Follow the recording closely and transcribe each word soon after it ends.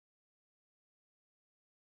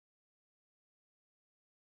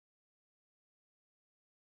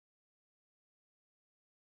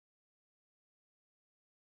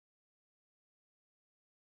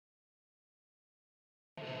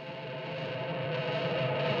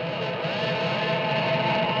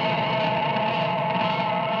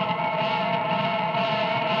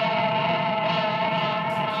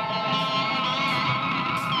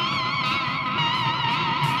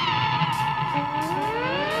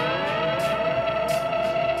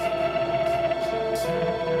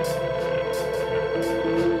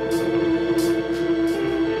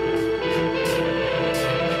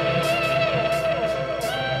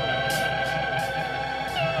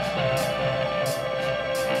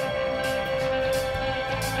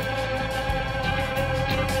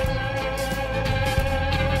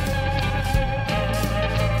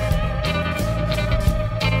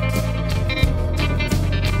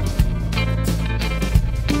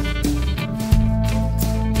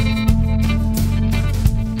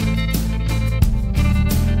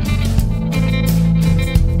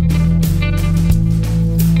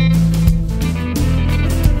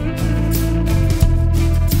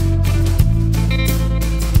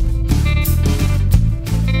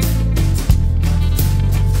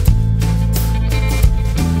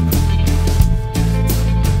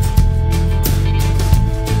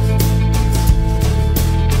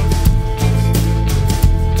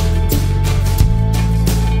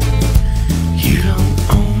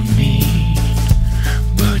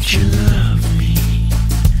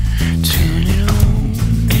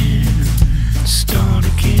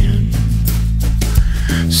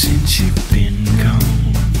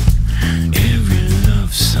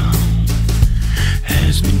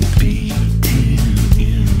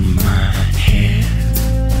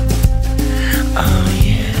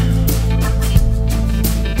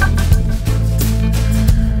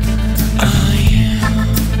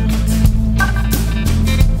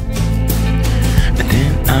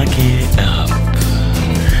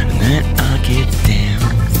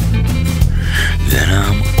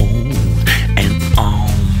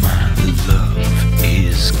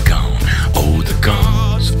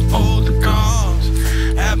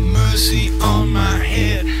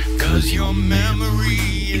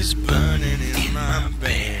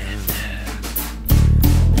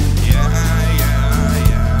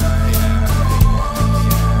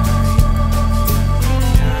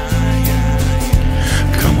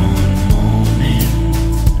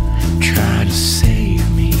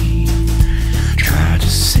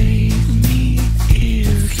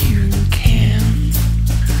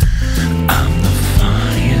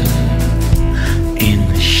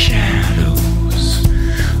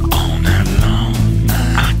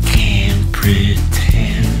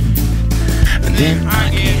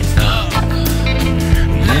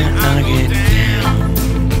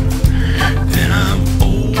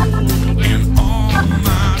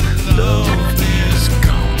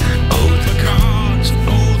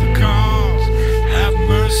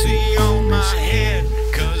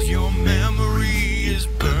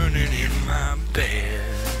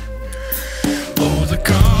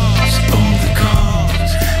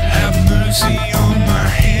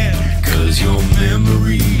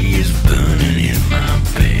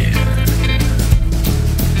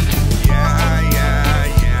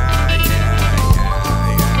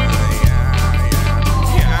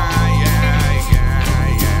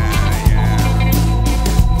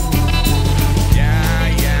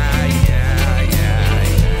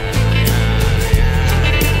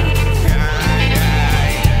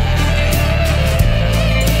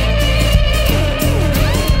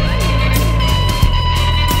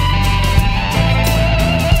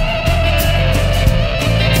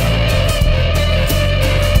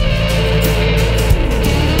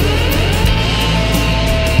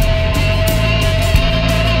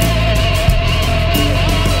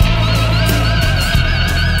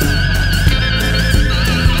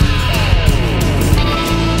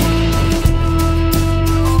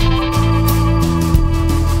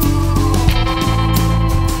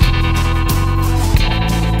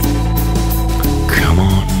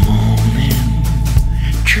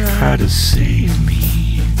Try to save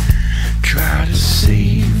me, try to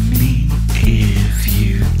save me if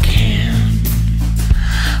you can.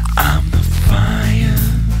 I'm the fire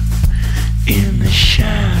in the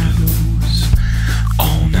shadows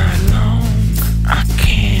all night long. I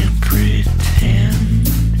can't pretend.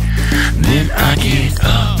 Then I get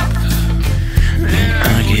up, then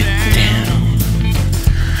I get down,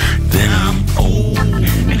 then I'm old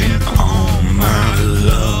and all my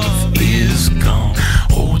love is gone.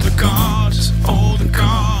 Oh the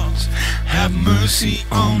gods, have mercy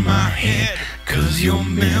on my head, 'cause your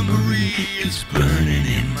memory is burning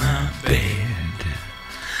in my bed.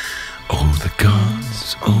 Oh the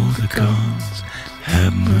gods,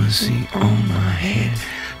 have mercy on my head,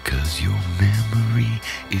 'cause your memory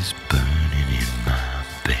is burning in my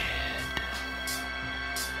bed.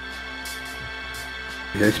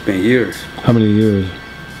 It's been years. How many years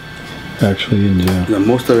actually in jail? The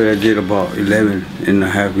most of it I did about 11 and a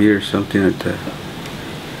half years, something like that.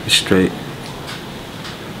 Straight.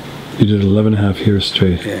 You did 11 and a half years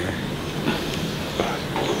straight? Yeah.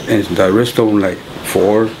 And the rest of them like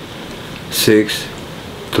 4, 6,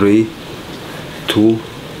 3, 2,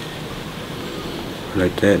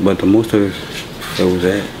 like that. But the most of it was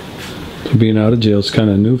that. So being out of jail is kind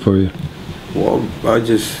of new for you. Well, I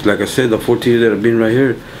just, like I said, the 14 years that I've been right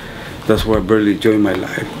here, that's why I barely enjoy my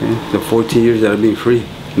life. Man. The 14 years that I've been free.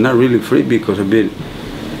 Not really free because I've been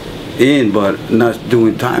in, but not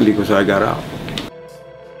doing time because I got out.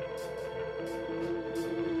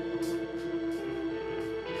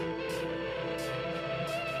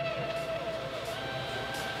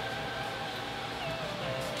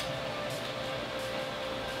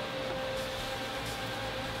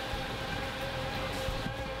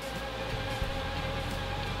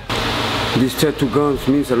 These tattoo guns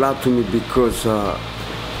means a lot to me because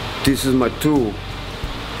this is my tool,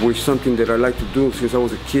 which is something that I like to do since I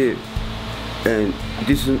was a kid. And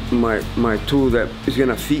this is my tool that is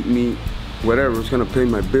gonna feed me whatever, it's gonna pay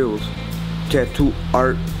my bills. Tattoo,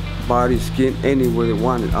 art, body, skin, anywhere they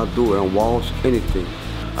want it, I'll do it, on walls, anything.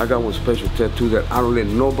 I got one special tattoo that I don't let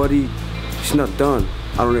nobody, it's not done,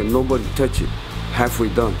 I don't let nobody touch it, halfway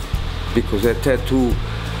done. Because that tattoo,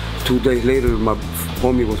 2 days later, my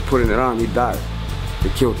homie was putting it on, he died. They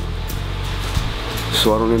killed him.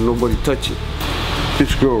 So I don't let nobody touch it.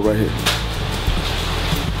 This girl right here.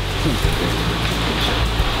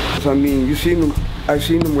 I mean, you seen him, I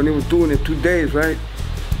seen him when he was doing it 2 days, right?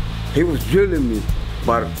 He was drilling me,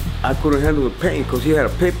 but I couldn't handle the pain because he had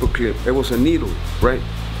a paper clip. It was a needle, right?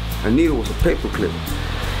 A needle was a paper clip.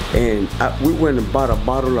 And we went and bought a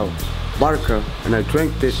bottle of vodka and I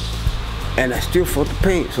drank it. And I still felt the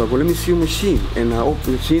pain, so I go, let me see a machine. And I opened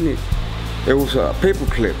the machine, it was a paper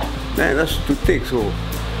clip. Man, that's too thick, so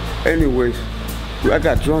anyways, I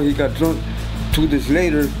got drunk, he got drunk. 2 days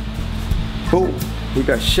later, boom, he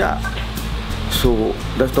got shot. So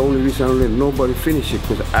that's the only reason I don't let nobody finish it,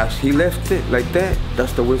 because as he left it like that,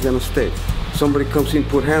 that's the way it's gonna stay. Somebody comes in,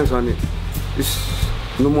 put hands on it, it's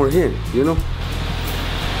no more him, you know?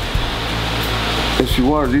 As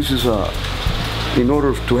you are, this is in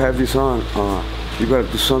order to have this on, you gotta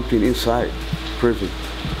do something inside prison.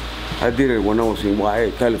 I did it when I was in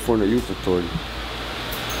YA, California Youth Authority.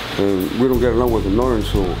 And we don't get along with the Northern,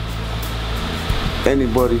 so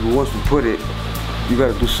anybody who wants to put it, you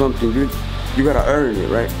gotta do something. You gotta earn it,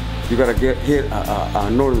 right? You gotta get hit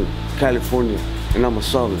Northern California, and I'm a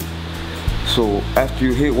Southern. So after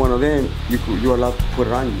you hit one of them, you're allowed to put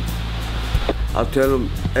it on you. I'll tell them,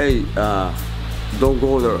 hey, don't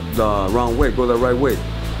go the wrong way, go the right way,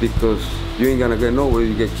 because you ain't gonna get nowhere.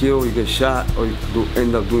 You get killed, you get shot, or you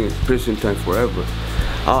end up doing prison time forever.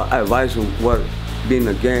 I advise him what being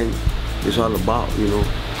a gang is all about, you know.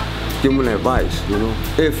 Give him advice, you know.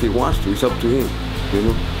 If he wants to, it's up to him, you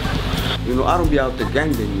know. You know, I don't be out there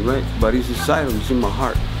gangbanging, right? But it's inside of me, it's in my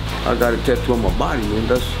heart. I got a tattoo on my body, man.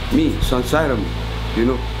 That's me, it's inside of me, you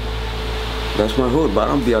know. That's my hood, but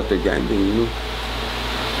I don't be out there gangbanging, you know.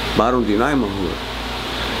 But I don't deny my hood.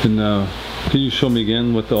 And can you show me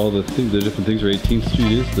again what all the things, the different things where 18th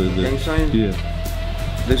Street is? The gang sign? Yeah.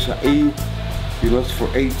 There's an E, you know, it's for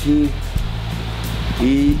 18.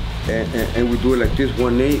 E, and we do it like this,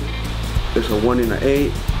 1-8. There's a 1 and an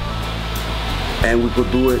 8. And we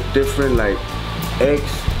could do it different, like X,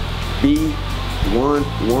 B, 1,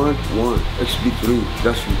 1, 1, XB3.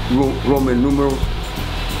 That's Roman numerals.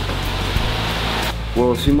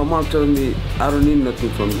 Well, see, my mom tells me I don't need nothing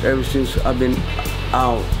from you. Ever since I've been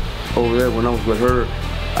out over there, when I was with her,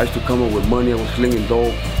 I used to come up with money. I was slinging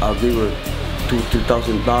dope. I'll give her $2,000,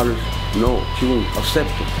 $3,000. No, she won't accept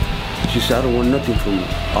it. She said, I don't want nothing from you.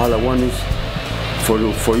 All I want is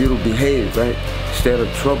for you to behave, right? Stay out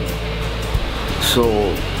of trouble. So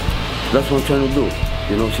that's what I'm trying to do.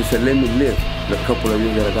 You know, she said, let me live the couple of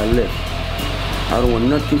years that I got left. I don't want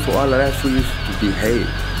nothing for all of that foolishness to be hate.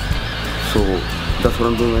 So that's what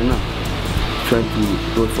I'm doing right now. Trying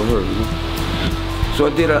to do it for her, you know. So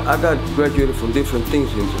I got graduated from different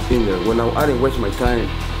things in there. When I didn't waste my time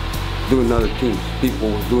doing other things. People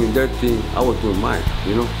was doing their thing, I was doing mine,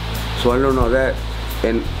 you know. So I learned all that,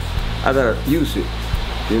 and I gotta use it,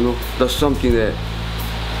 you know. That's something that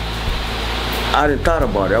I didn't thought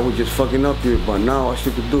about it. I was just fucking up here, but now I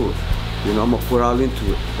should do it. You know, I'm gonna put all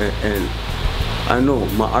into it, and I know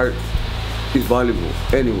my art is valuable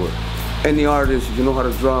anywhere. Any artist, if you know how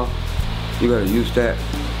to draw, you gotta use that.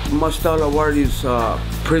 My style of art is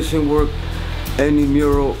prison work, any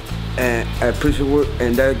mural, and prison work,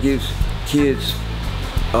 and that gives kids,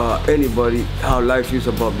 anybody, how life is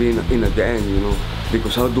about being in a gang, you know.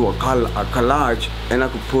 Because I'll do a collage, and I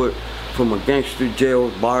could put from a gangster, jail,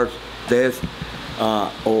 bars, death,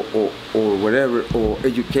 or whatever, or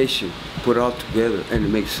education, put it all together, and it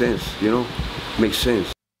makes sense, you know, makes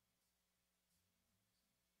sense.